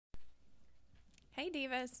Hey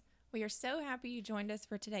Divas! We are so happy you joined us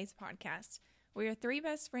for today's podcast. We are three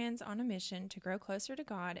best friends on a mission to grow closer to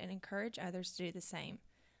God and encourage others to do the same.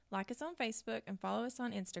 Like us on Facebook and follow us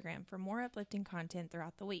on Instagram for more uplifting content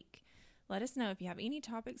throughout the week. Let us know if you have any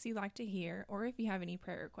topics you'd like to hear or if you have any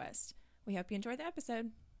prayer requests. We hope you enjoy the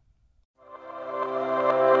episode.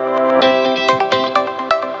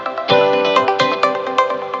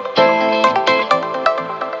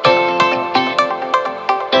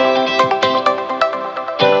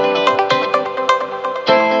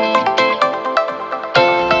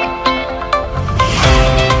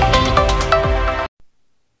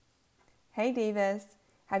 Hey Divas!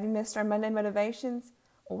 Have you missed our Monday motivations?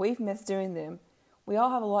 Well, we've missed doing them. We all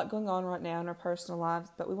have a lot going on right now in our personal lives,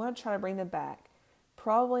 but we want to try to bring them back.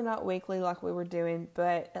 Probably not weekly like we were doing,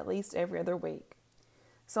 but at least every other week.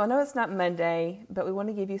 So I know it's not Monday, but we want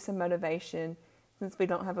to give you some motivation since we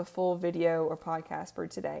don't have a full video or podcast for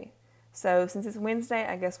today. So since it's Wednesday,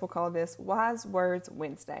 I guess we'll call this Wise Words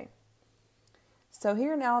Wednesday. So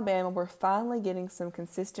here in Alabama, we're finally getting some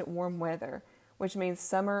consistent warm weather, which means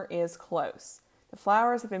summer is close. The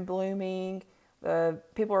flowers have been blooming, the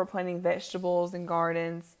people are planting vegetables and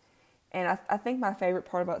gardens, and I think my favorite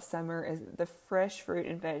part about summer is the fresh fruit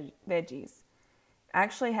and veggies. I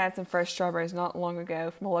actually had some fresh strawberries not long ago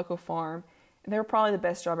from a local farm, and they were probably the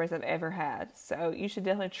best strawberries I've ever had, so you should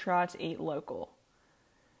definitely try to eat local.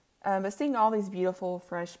 But seeing all these beautiful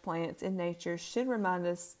fresh plants in nature should remind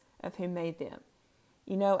us of who made them.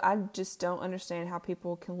 You know, I just don't understand how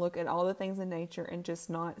people can look at all the things in nature and just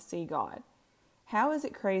not see God. How is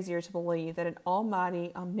it crazier to believe that an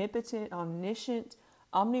almighty, omnipotent, omniscient,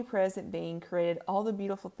 omnipresent being created all the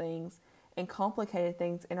beautiful things and complicated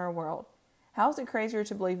things in our world? How is it crazier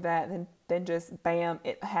to believe that than just, bam,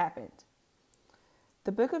 it happened?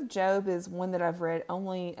 The book of Job is one that I've read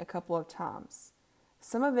only a couple of times.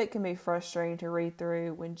 Some of it can be frustrating to read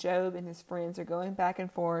through when Job and his friends are going back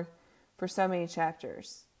and forth for so many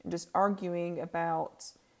chapters, and just arguing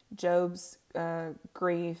about Job's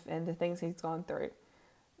grief and the things he's gone through.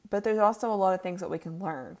 But there's also a lot of things that we can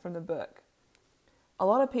learn from the book. A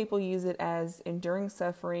lot of people use it as enduring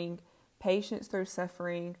suffering, patience through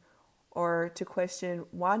suffering, or to question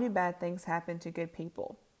why do bad things happen to good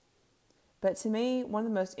people. But to me, one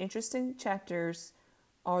of the most interesting chapters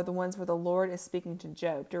are the ones where the Lord is speaking to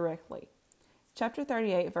Job directly. Chapter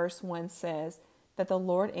 38, verse 1 says that the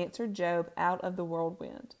Lord answered Job out of the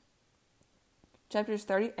whirlwind. Chapters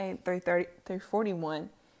 38 through 41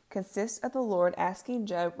 consist of the Lord asking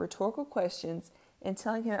Job rhetorical questions and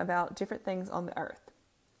telling him about different things on the earth.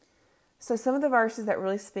 So some of the verses that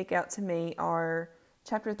really speak out to me are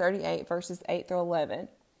chapter 38, verses 8 through 11,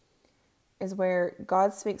 is where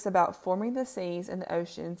God speaks about forming the seas and the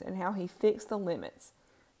oceans and how he fixed the limits.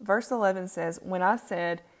 Verse 11 says, "When I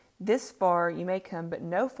said, 'This far you may come, but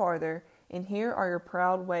no farther,' and here are your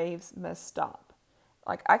proud waves must stop."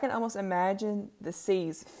 Like, I can almost imagine the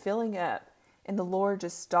seas filling up and the Lord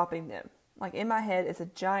just stopping them. Like, in my head, it's a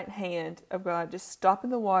giant hand of God just stopping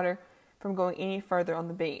the water from going any further on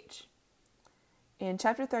the beach. In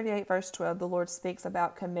chapter 38, verse 12, the Lord speaks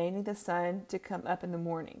about commanding the sun to come up in the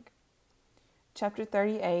morning. Chapter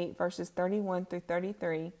 38, verses 31 through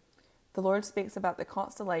 33, the Lord speaks about the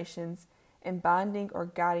constellations and binding or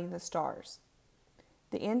guiding the stars.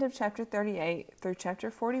 The end of chapter 38 through chapter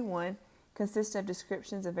 41 consists of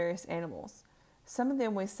descriptions of various animals. Some of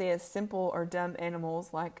them we see as simple or dumb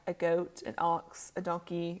animals like a goat, an ox, a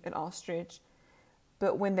donkey, an ostrich.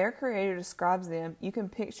 But when their creator describes them, you can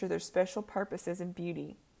picture their special purposes and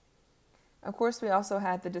beauty. Of course, we also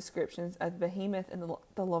have the descriptions of the behemoth and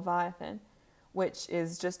the leviathan, which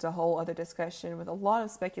is just a whole other discussion with a lot of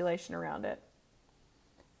speculation around it.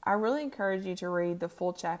 I really encourage you to read the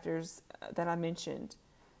full chapters that I mentioned.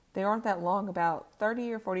 They aren't that long, about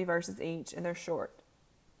 30 or 40 verses each, and they're short.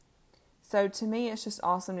 So to me, it's just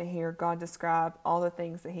awesome to hear God describe all the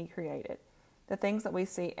things that he created, the things that we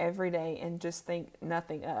see every day and just think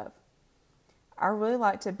nothing of. I really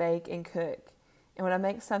like to bake and cook, and when I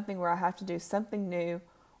make something where I have to do something new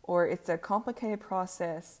or it's a complicated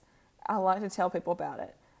process, I like to tell people about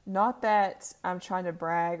it. Not that I'm trying to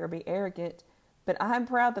brag or be arrogant, but I'm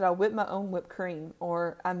proud that I whipped my own whipped cream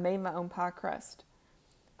or I made my own pie crust.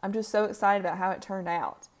 I'm just so excited about how it turned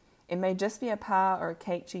out. It may just be a pie or a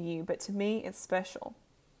cake to you, but to me, it's special.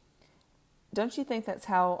 Don't you think that's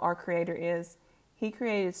how our Creator is? He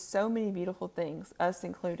created so many beautiful things, us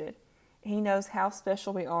included. He knows how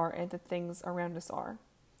special we are and the things around us are.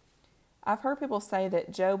 I've heard people say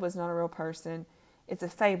that Job was not a real person. It's a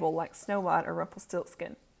fable like Snow White or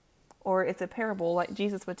Rumpelstiltskin. Or it's a parable like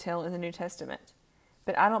Jesus would tell in the New Testament.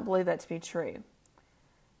 But I don't believe that to be true.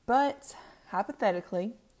 But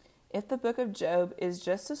Hypothetically, if the book of Job is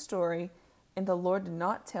just a story and the Lord did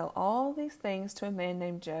not tell all these things to a man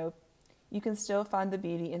named Job, you can still find the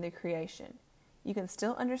beauty in the creation. You can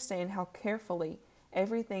still understand how carefully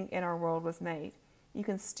everything in our world was made. You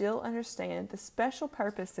can still understand the special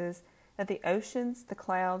purposes that the oceans, the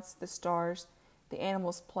clouds, the stars, the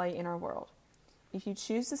animals play in our world. If you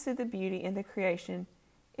choose to see the beauty in the creation,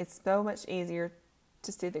 it's so much easier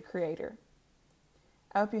to see the Creator.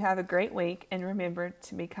 I hope you have a great week, and remember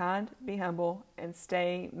to be kind, be humble, and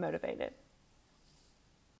stay motivated.